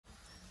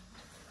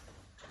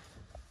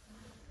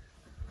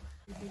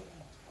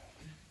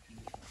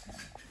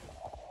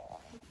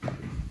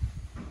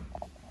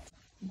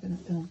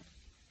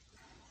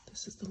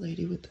This is the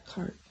lady with the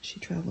cart.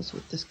 She travels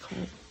with this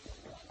cart.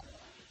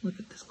 Look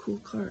at this cool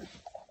cart.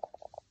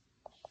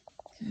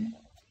 Okay.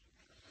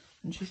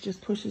 And she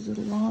just pushes it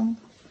along.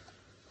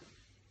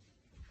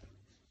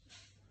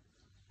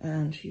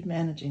 And she's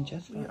managing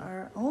just fine. We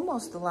are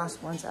almost the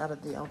last ones out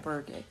of the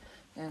albergue.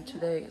 And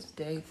today is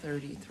day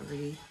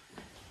 33.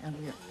 And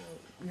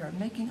we are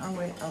making our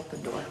way out the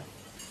door.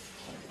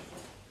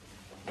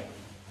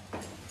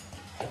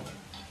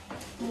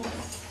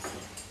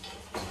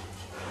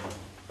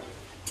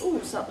 Ooh,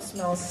 something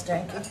smells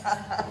stanky.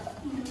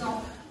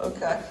 No.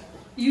 Okay.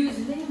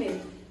 Usually,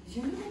 babe.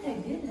 Je me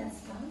did that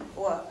stuff.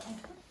 What?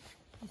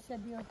 He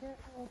said the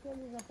hotel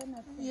is open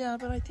at... Yeah,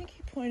 but I think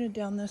he pointed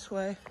down this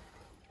way.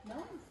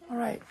 No, All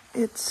right,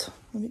 let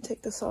me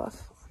take this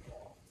off.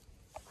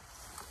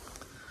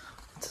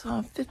 It's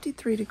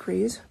 53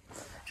 degrees,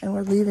 and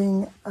we're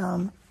leaving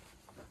El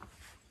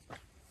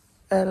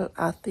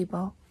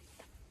Acebo.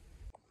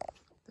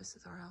 This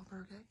is our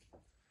albergue.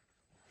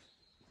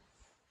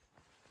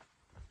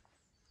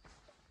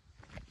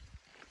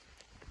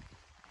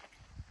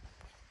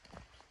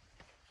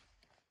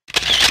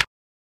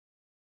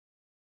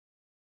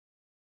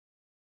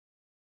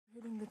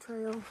 Hitting the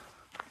trail.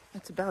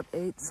 It's about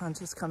 8, sun's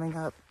just coming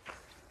up,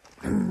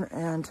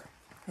 and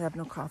we have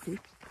no coffee.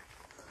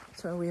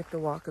 So we have to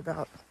walk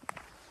about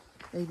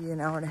maybe an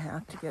hour and a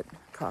half to get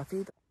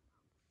coffee.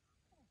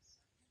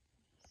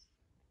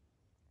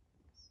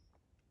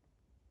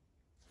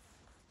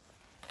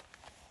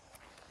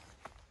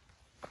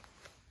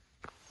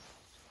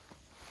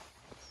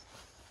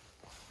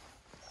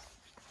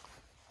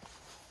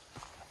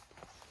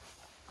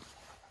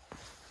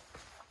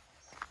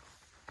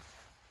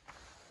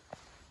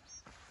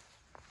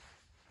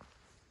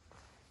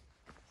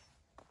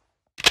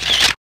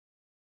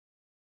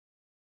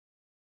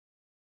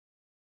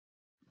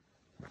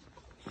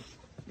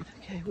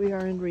 Okay, we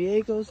are in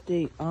Riegos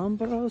de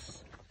Hombros.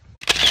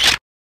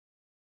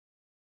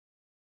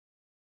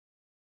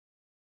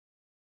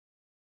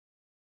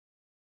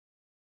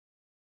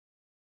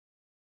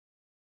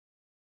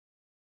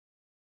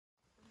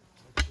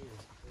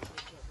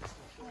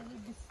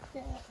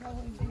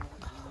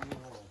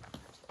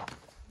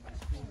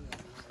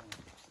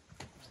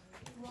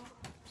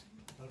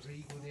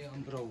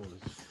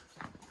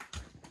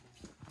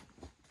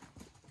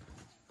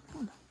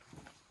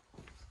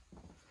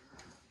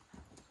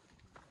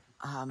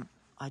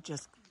 I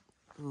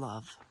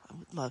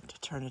would love to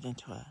turn it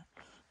into a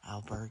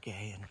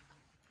albergue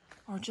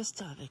or just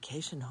a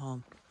vacation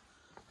home.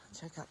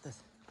 Check out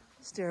this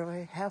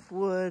stairway, half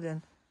wood,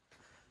 and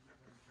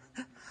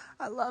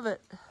I love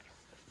it.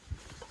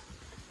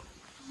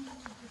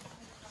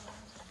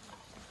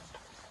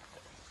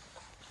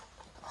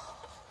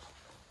 Oh,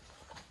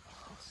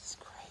 this is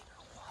great,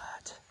 or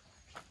what?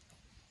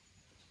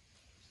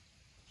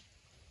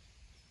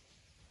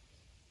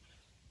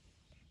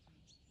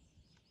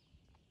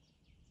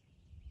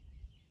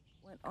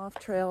 Went off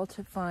trail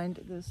to find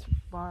this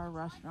bar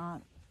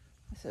restaurant.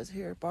 It says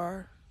here,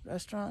 bar,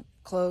 restaurant,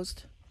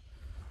 closed.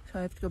 So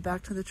I have to go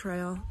back to the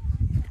trail.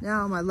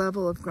 Now my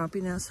level of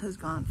grumpiness has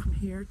gone from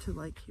here to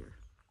like here.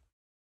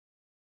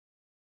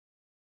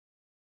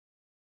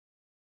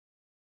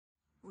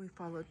 We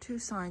followed 2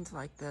 signs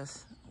like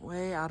this,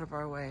 way out of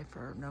our way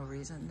for no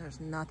reason. There's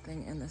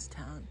nothing in this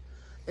town.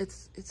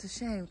 It's a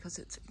shame because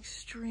it's an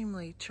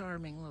extremely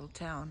charming little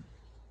town.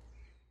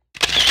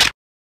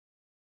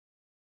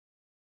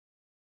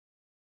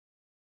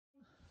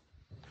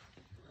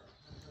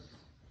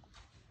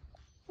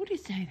 What do you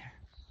say there?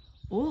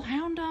 Old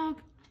hound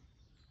dog?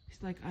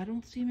 He's like, I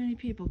don't see many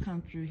people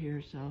come through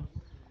here, so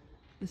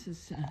this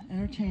is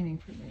entertaining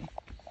for me.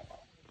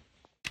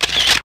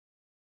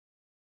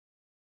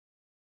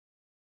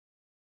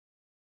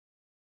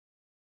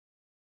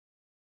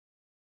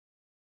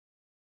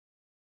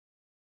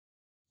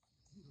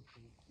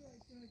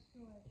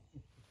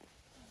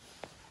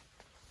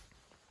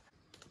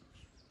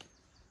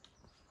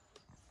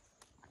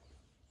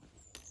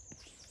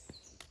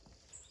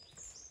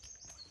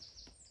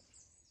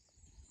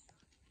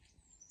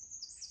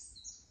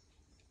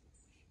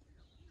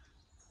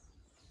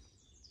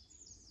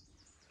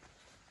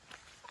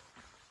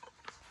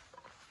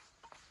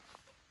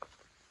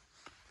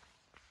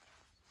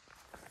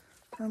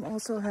 I'm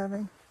also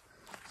having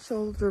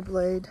shoulder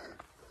blade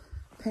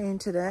pain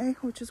today,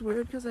 which is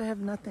weird because I have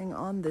nothing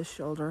on this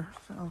shoulder.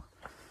 So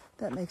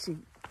that makes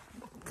you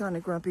kind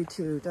of grumpy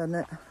too, doesn't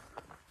it?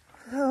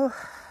 So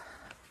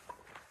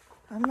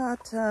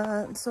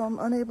I'm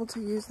unable to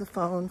use the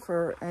phone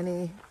for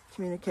any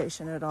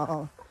communication at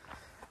all.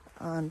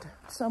 And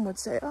some would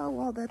say, oh,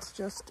 well, that's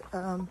just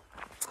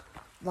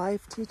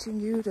life teaching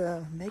you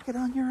to make it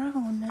on your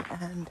own.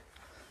 And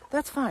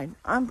that's fine.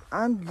 I'm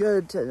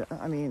good to,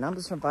 I'm a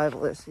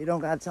survivalist. You don't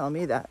got to tell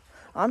me that.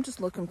 I'm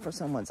just looking for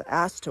someone's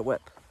ass to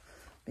whip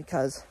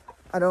because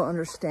I don't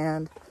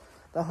understand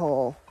the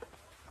whole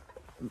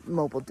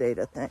mobile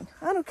data thing.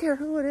 I don't care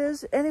who it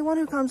is. Anyone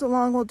who comes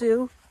along will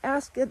do.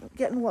 Ass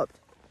getting whooped.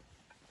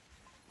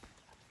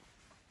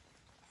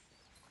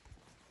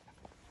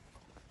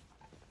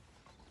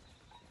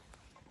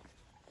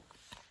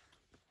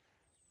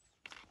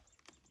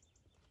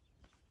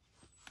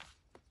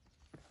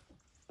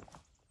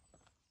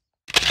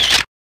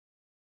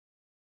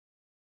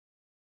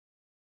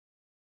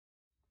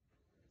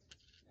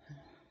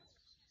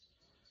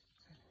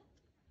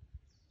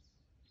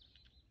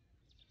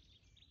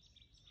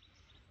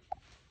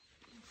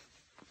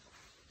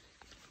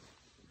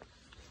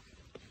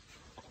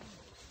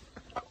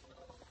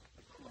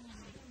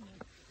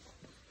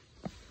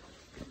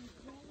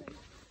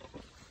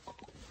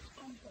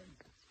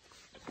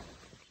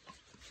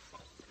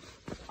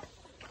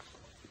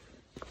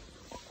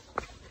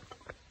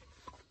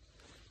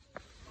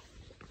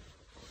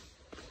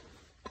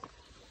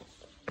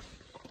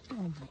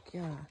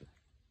 Yeah.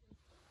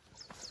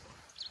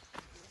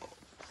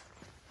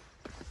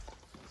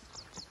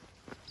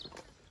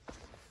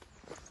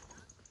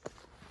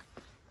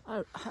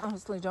 I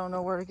honestly don't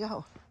know where to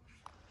go.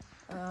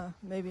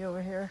 Maybe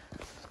over here.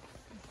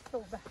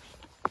 So bad.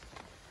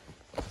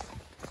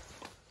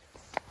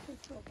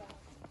 It's so bad.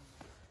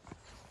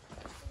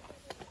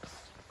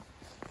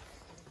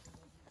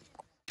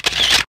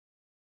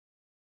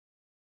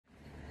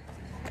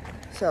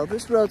 So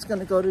this road's going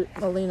to go to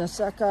Molina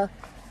Seca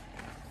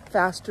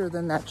faster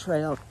than that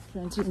trail.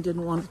 Francine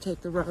didn't want to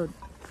take the road.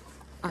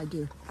 I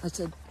do. I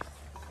said,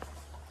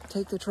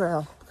 take the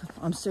trail.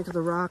 I'm sick of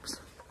the rocks.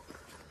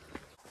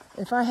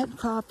 If I had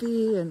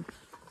coffee and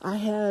I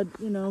had,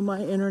 you know,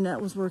 my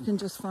internet was working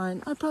just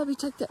fine, I'd probably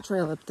take that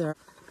trail up there.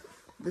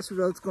 This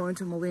road's going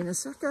to Molina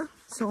Seca,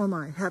 so am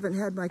I. Haven't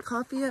had my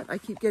coffee yet. I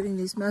keep getting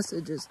these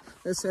messages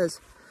that says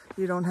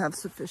you don't have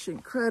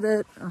sufficient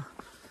credit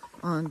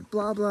on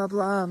blah, blah,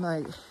 blah. I'm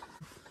like,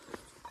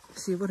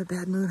 see what a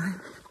bad mood I'm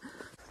in.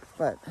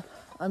 But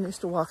I'm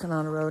used to walking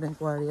on a road in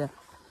Guardia.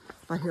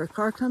 If I hear a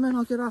car coming,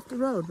 I'll get off the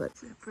road. But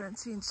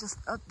Francine's just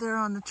up there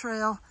on the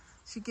trail.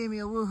 She gave me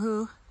a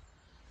woohoo.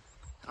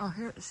 Oh,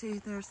 here, see,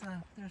 there's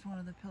one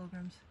of the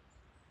pilgrims.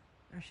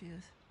 There she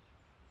is.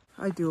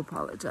 I do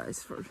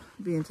apologize for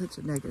being such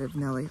a negative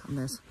Nelly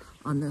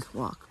on this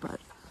walk, but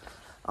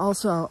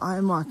also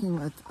I'm walking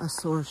with a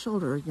sore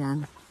shoulder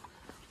again,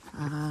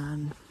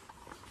 and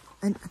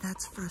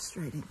that's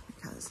frustrating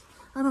because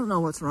I don't know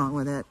what's wrong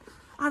with it.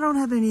 I don't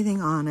have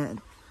anything on it.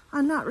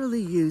 I'm not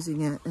really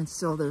using it, and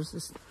still there's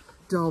this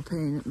dull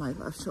pain in my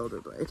left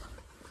shoulder blade.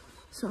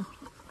 So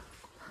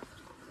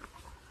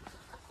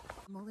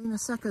Molina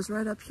Seca's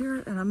right up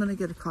here, and I'm gonna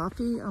get a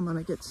coffee. I'm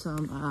gonna get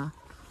some,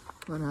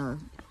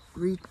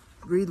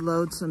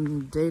 reload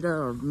some data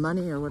or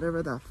money or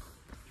whatever the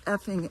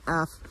effing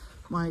F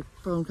my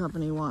phone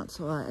company wants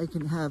so I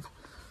can have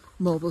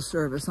mobile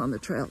service on the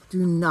trail.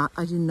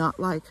 I do not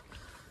like,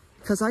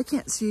 because I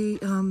can't see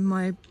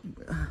my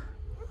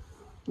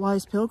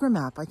Wise Pilgrim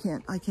app. I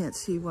can't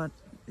see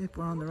if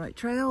we're on the right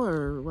trail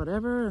or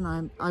whatever,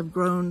 and I've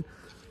grown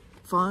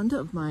fond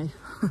of my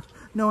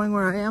knowing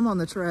where I am on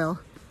the trail.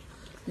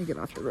 Let me get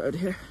off the road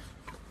here.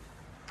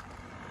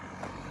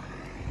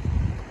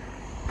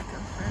 Here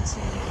comes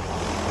Francine.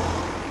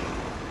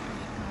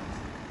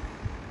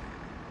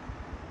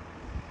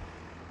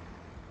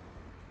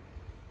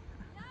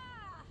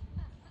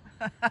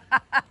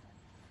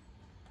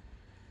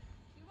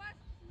 She was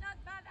not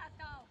bad at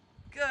all.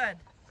 Good.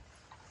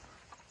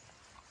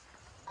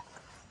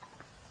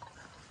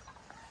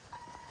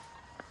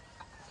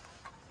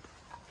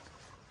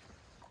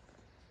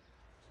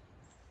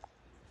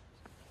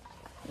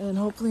 And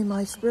hopefully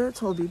my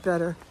spirits will be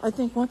better. I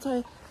think once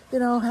I,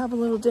 have a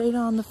little data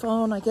on the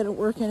phone, I get it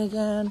working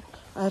again,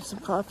 I have some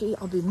coffee,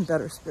 I'll be in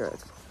better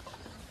spirits.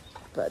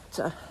 But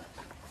it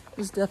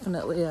was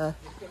definitely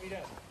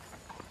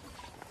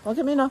look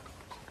at me now.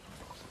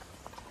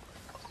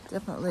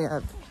 Definitely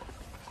a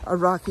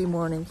rocky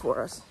morning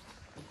for us.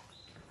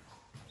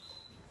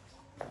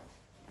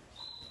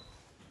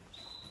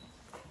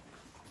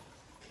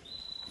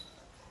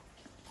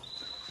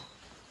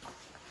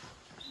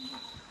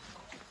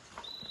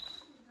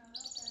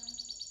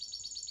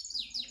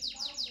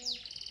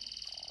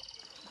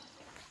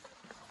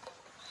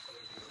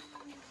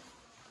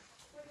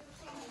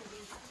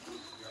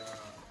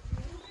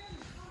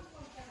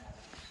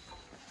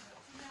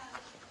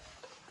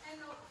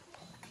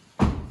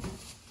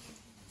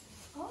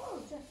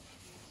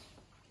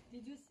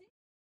 Did you see?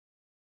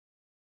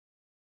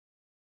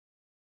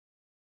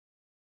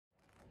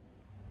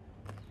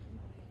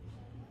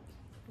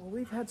 Well,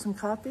 we've had some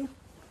coffee,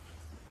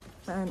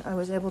 and I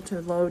was able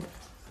to load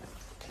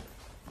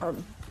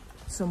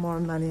some more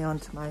money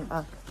onto my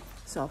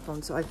cell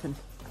phone so I can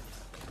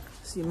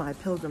see my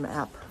Pilgrim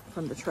app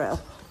from the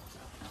trail.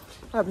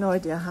 I have no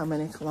idea how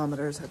many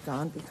kilometers I've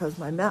gone because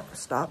my map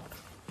stopped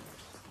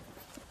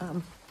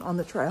on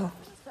the trail.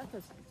 It's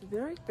a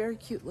very, very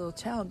cute little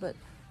town, but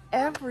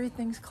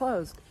everything's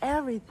closed.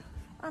 I mean,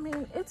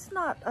 it's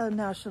not a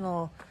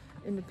National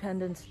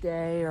Independence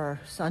Day or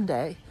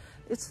Sunday.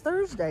 It's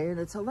Thursday and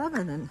it's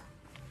 11 and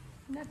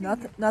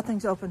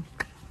nothing's open.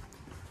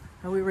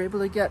 And we were able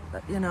to get,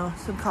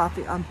 some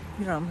coffee. I'm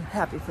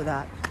happy for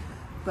that.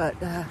 But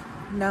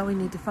now we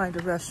need to find a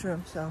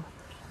restroom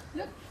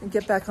and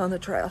get back on the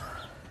trail.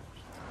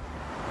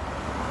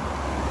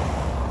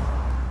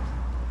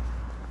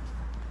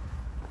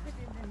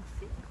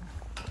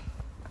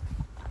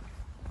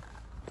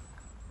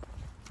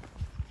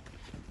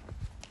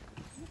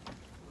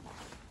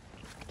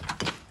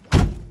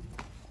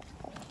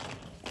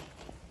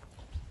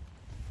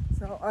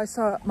 So I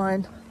saw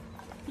mine.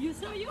 You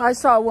saw you? I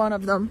saw one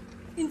of them.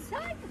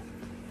 Inside?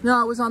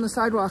 No, it was on the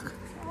sidewalk.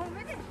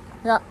 Already?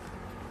 Yeah.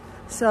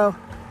 So,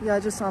 yeah, I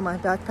just saw my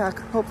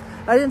backpack.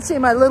 I didn't see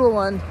my little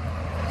one,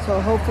 so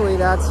hopefully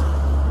that's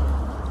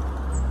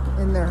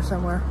in there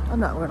somewhere. I'm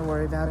not going to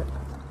worry about it.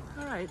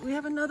 All right, we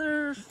have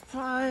another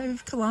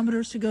 5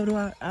 kilometers to go to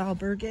our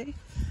albergue,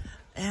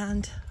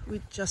 And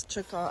we just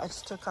took off, I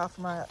just took off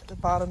the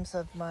bottoms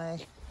of my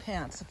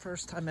pants. The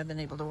first time I've been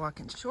able to walk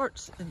in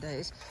shorts in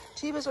days.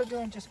 Tibas are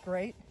doing just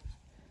great.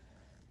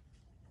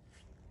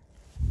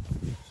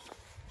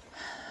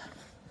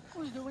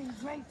 We're doing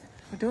great.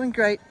 We're doing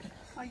great.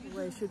 The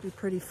way should be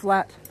pretty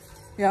flat.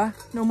 Yeah,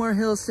 no more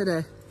hills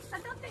today. I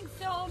don't think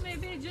so.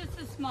 Maybe just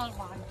a small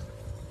one.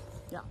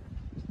 Yeah.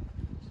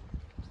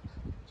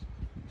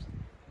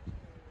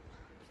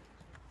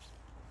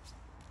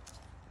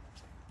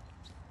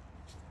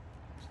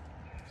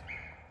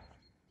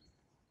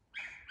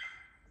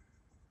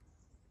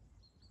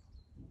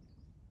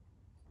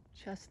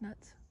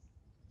 Chestnuts.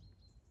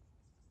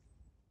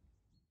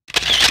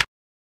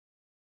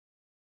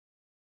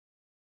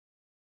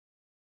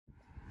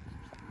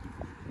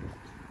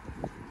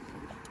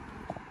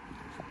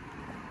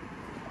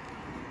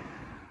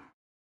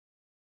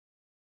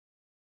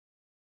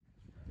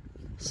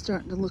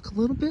 Starting to look a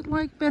little bit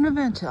like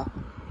Benevento.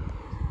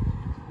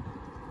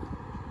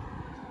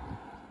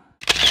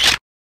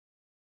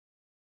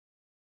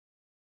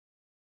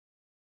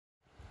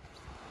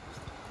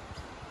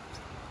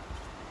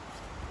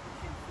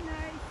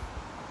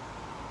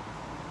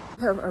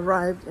 We have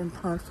arrived in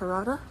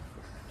Ponferrada,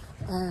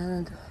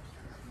 and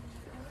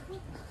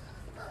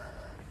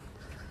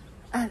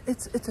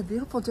it's a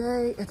beautiful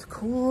day. It's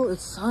cool.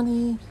 It's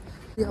sunny.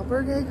 The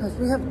albergue, because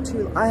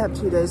I have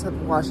 2 days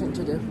of washing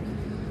to do.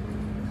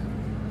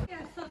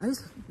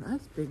 Nice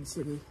big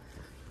city.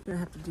 Gonna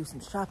have to do some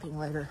shopping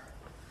later.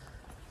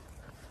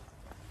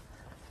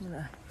 I'm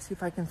gonna see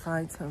if I can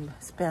find some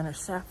Spanish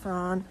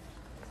saffron.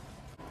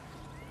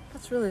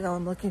 That's really all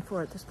I'm looking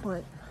for at this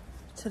point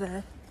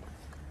today.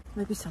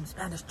 Maybe some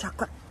Spanish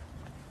chocolate,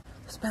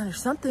 Spanish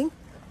something,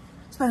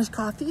 Spanish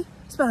coffee,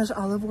 Spanish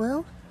olive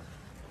oil.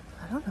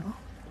 I don't know.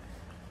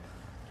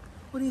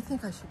 What do you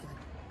think I should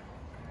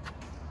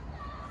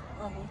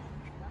get?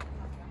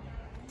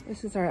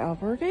 This is our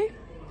albergue,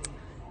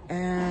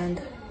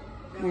 and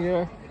we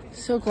are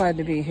so glad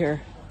to be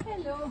here.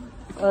 Hello.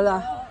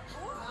 Hola.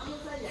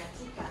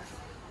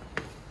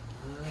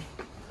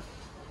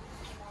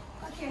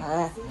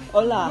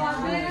 Hola.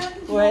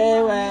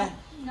 Ouais.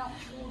 No.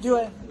 Do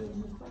it.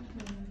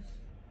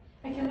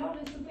 À quelle heure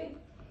le souper?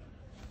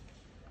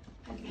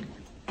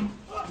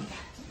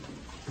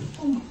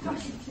 Oh my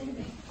gosh, c'est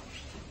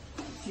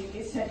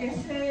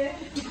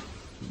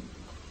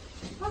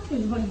ah, c'est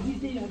une bonne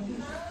idée.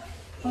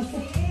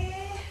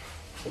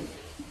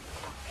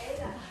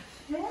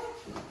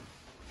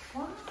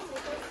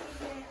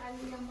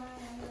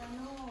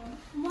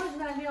 Moi, je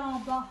vais aller en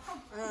bas.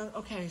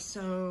 Okay,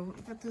 so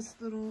we got this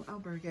little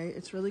albergue.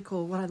 It's really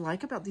cool. What I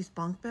like about these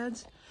bunk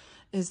beds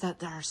is that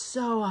they're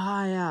so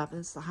high up.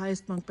 It's the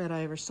highest bunk bed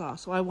I ever saw.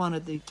 So I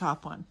wanted the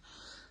top one.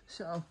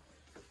 So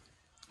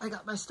I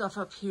got my stuff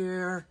up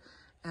here,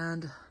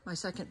 and my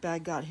second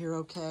bag got here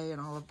okay, and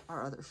all of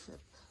our other shit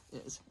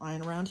is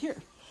lying around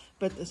here.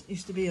 But this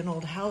used to be an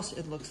old house,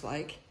 it looks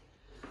like.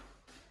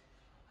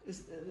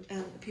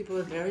 And people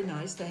are very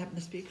nice. They happen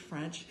to speak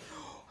French.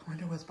 I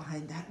wonder what's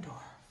behind that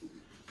door.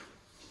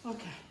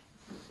 Okay.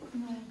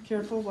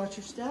 Careful, watch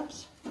your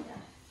steps.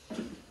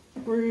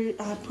 We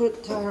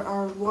put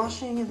our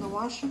washing in the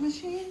washing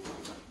machine,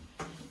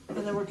 and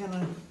then we're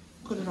gonna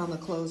put it on the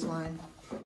clothesline.